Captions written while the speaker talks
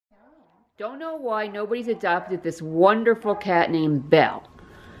Don't know why nobody's adopted this wonderful cat named Belle.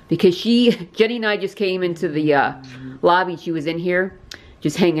 Because Jenny and I just came into the lobby. She was in here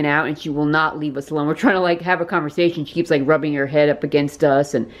just hanging out, and she will not leave us alone. We're trying to like have a conversation. She keeps like rubbing her head up against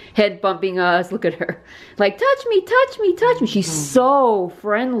us and head bumping us. Look at her. Like, touch me, touch me, touch me. She's so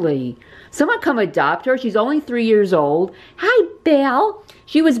friendly. Someone come adopt her. She's only 3 years old. Hi, Belle.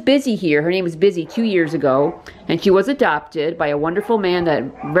 She was Bizzy here. Her name was Bizzy 2 years ago. And she was adopted by a wonderful man that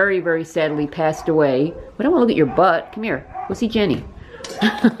very, very sadly passed away. But I want to look at your butt. Come here. Go see Jenny.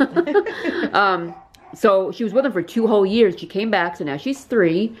 So she was with him for 2 whole years. She came back, so now she's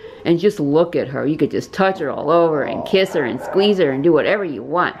 3. And just look at her. You could just touch her all over and kiss her and squeeze her and do whatever you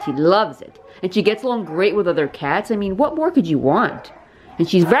want. She loves it. And she gets along great with other cats. I mean, what more could you want? And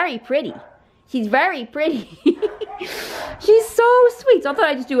she's very pretty. She's very pretty. She's so sweet. So I thought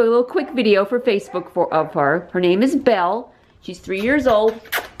I'd just do a little quick video for Facebook of her. Her name is Belle. She's 3 years old.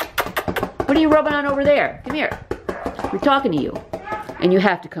 What are you rubbing on over there? Come here. We're talking to you. And you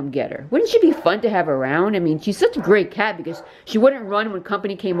have to come get her. Wouldn't she be fun to have around? I mean, she's such a great cat because she wouldn't run when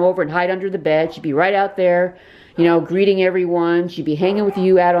company came over and hide under the bed. She'd be right out there, you know, greeting everyone. She'd be hanging with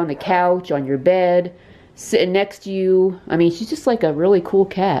you out on the couch, on your bed, sitting next to you. I mean, she's just like a really cool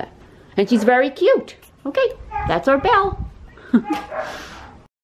cat. And she's very cute. Okay, that's our Belle.